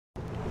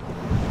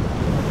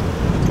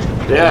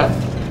Death.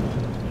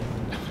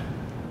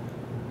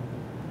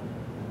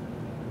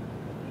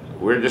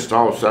 We're just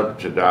all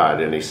subject to die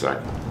at any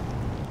second.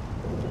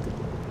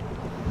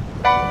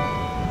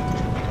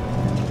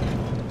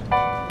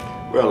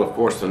 Well, of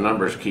course, the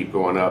numbers keep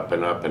going up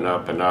and up and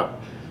up and up.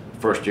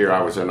 First year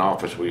I was in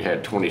office, we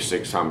had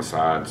 26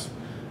 homicides.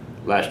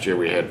 Last year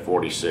we had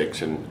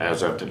 46, and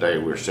as of today,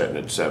 we're sitting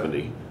at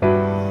 70.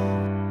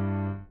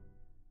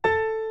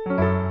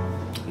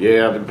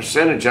 Yeah, the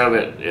percentage of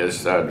it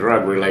is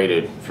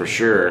drug-related for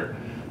sure,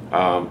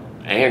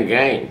 and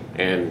gang,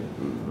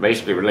 and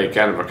basically really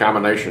kind of a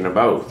combination of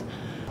both.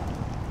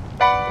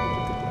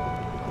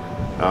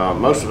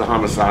 Most of the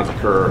homicides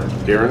occur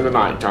during the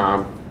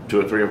nighttime,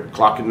 2 or 3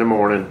 o'clock in the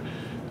morning,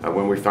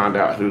 when we find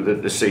out who the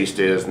deceased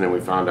is, and then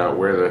we find out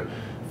where the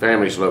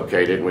family's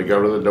located, and we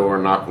go to the door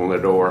and knock on the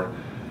door.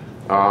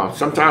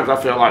 Sometimes I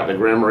feel like the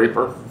Grim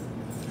Reaper.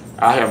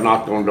 I have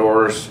knocked on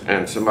doors,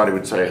 and somebody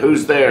would say,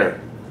 "Who's there?"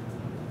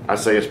 I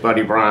say, "It's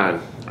Buddy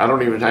Bryan." I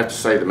don't even have to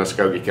say the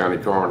Muscogee County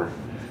Coroner.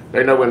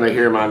 They know when they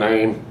hear my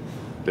name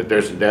that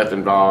there's a death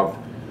involved.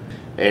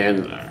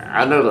 And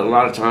I know that a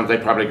lot of times they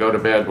probably go to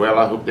bed, "Well,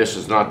 I hope this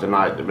is not the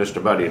night that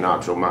Mr. Buddy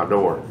knocks on my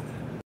door."